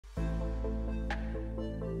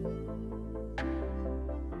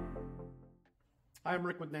Hi, I'm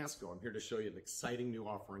Rick with NASCO. I'm here to show you an exciting new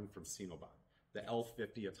offering from Cenobot, the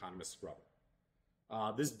L50 autonomous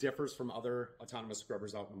scrubber. This differs from other autonomous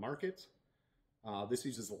scrubbers out in the market. This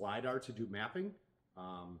uses LiDAR to do mapping,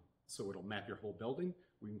 so it'll map your whole building.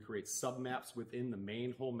 We can create sub-maps within the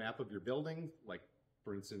main whole map of your building, like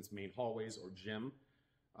for instance, main hallways or gym,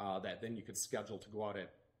 that then you could schedule to go out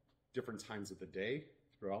at different times of the day,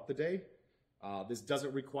 throughout the day. This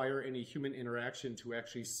doesn't require any human interaction to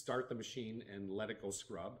actually start the machine and let it go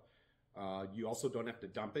scrub. You also don't have to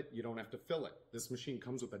dump it. You don't have to fill it. This machine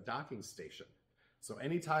comes with a docking station. So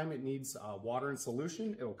anytime it needs water and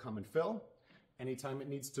solution, it'll come and fill. Anytime it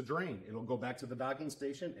needs to drain, it'll go back to the docking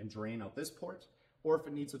station and drain out this port. Or if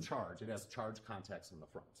it needs a charge, it has charge contacts in the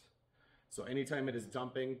front. So anytime it is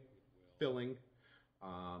dumping, filling,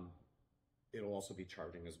 it'll also be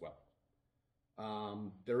charging as well.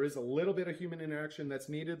 There is a little bit of human interaction that's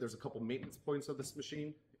needed. There's a couple maintenance points of this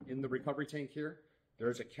machine in the recovery tank here.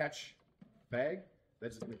 There's a catch bag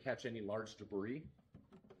that's going to catch any large debris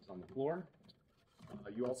that's on the floor.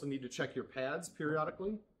 You also need to check your pads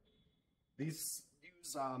periodically. These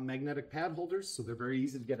use magnetic pad holders, so they're very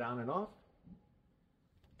easy to get on and off.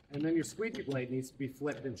 And then your squeegee blade needs to be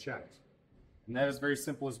flipped and checked. And that is very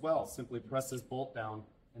simple as well. Simply press this bolt down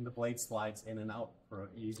and the blade slides in and out for an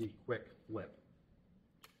easy, quick flip.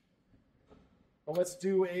 Well, let's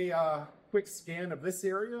do a quick scan of this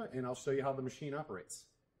area and I'll show you how the machine operates.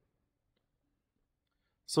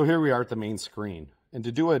 So here we are at the main screen. And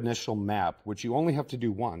to do an initial map, which you only have to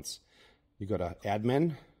do once, you go to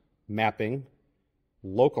Admin, Mapping,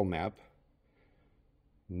 Local Map,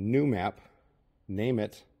 New Map, name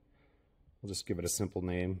it. We'll just give it a simple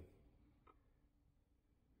name.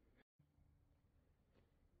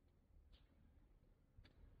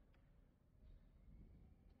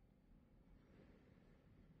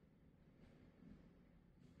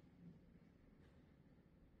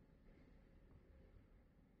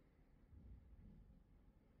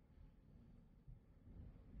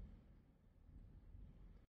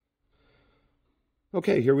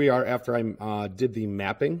 Okay, here we are after I did the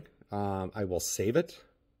mapping. I will save it.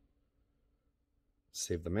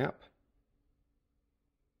 Save the map.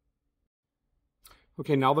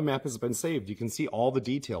 Okay, now the map has been saved. You can see all the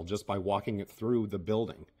detail just by walking it through the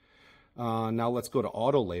building. Now let's go to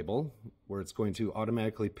Auto Label, where it's going to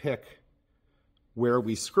automatically pick where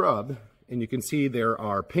we scrub. And you can see there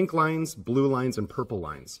are pink lines, blue lines, and purple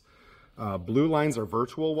lines. Blue lines are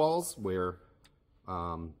virtual walls where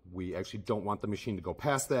we actually don't want the machine to go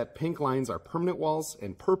past that. Pink lines are permanent walls,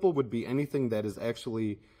 and purple would be anything that is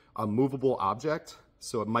actually a movable object.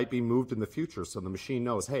 So it might be moved in the future. So the machine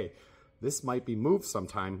knows, hey, this might be moved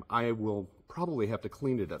sometime. I will probably have to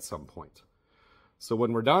clean it at some point. So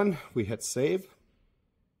when we're done, we hit save.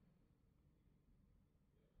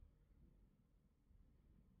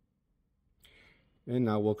 And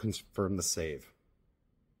now we'll confirm the save.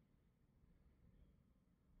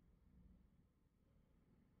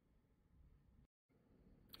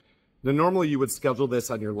 Now, normally you would schedule this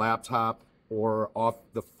on your laptop or off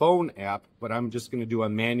the phone app, but I'm just going to do a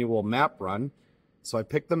manual map run. So I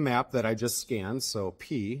picked the map that I just scanned, so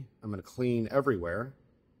P, I'm going to clean everywhere,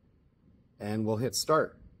 and we'll hit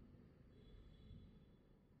start.